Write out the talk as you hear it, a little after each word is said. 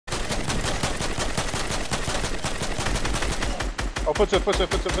Oh, footstep.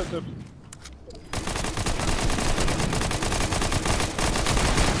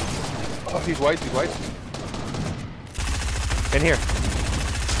 Oh, he's white. In here.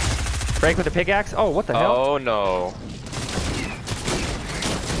 Frank with the pickaxe. Oh, what the hell? Oh no.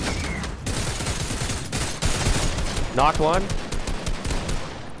 Knocked one.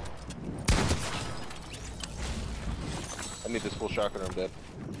 I need this full shotgun or I'm dead.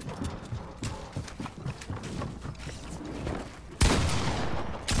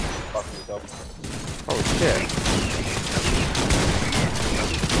 Fucking yourself. Oh shit.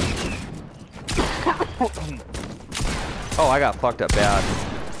 Oh, I got fucked up bad.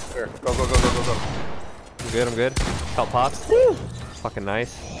 Here, go. I'm good. Help pops. Woo! Fucking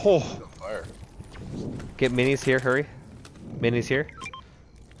nice. Oh, fire. Get minis here, hurry. Minis here.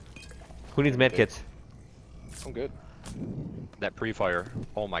 Who needs medkits? I'm good. That pre-fire.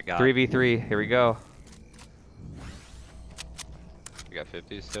 Oh my god. 3v3, here we go. You got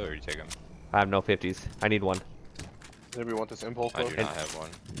 50s still, or you take them? I have no 50s. I need one. Anybody want this impulse? I though? do not have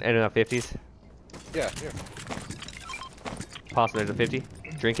one. And enough 50s. Yeah, here. Possum, there's a 50.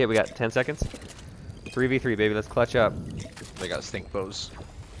 Drink it, we got 10 seconds. 3v3, baby, let's clutch up. They got stink bows.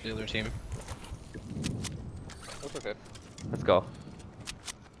 The other team. That's okay. Let's go.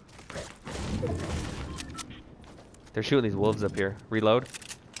 They're shooting these wolves up here. Reload.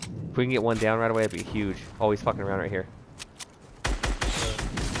 If we can get one down right away, it'd be huge. Oh, he's fucking around right here.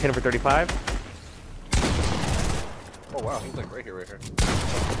 Hit him for 35. Oh wow, he's like right here.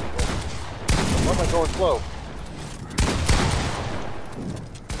 Why am I going slow?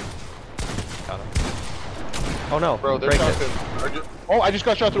 Got him. Oh no. Bro, they're break shot it. through. Oh, I just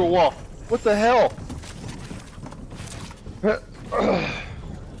got shot through a wall. What the hell?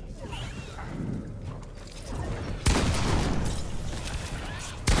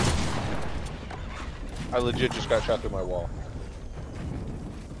 I legit just got shot through my wall.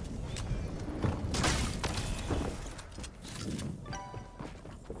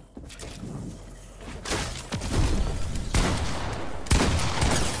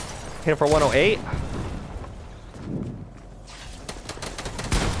 Hit him for 108.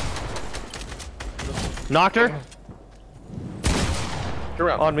 Knocked her. Get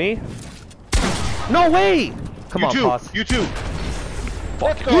around. On me. No way! Come on, you boss. You too.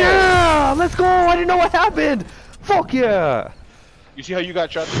 Fuck Yeah! Let's go! I didn't know what happened! Fuck yeah! You see how you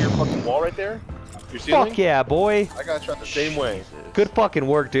got shot through your fucking wall right there? Your ceiling? Fuck yeah, boy! I got shot the same way. Good fucking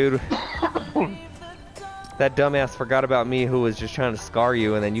work, dude. That dumbass forgot about me who was just trying to scar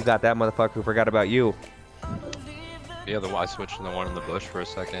you, and then you got that motherfucker who forgot about you. Yeah, I switched to the one in the bush for a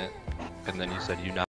second, and then you said you not.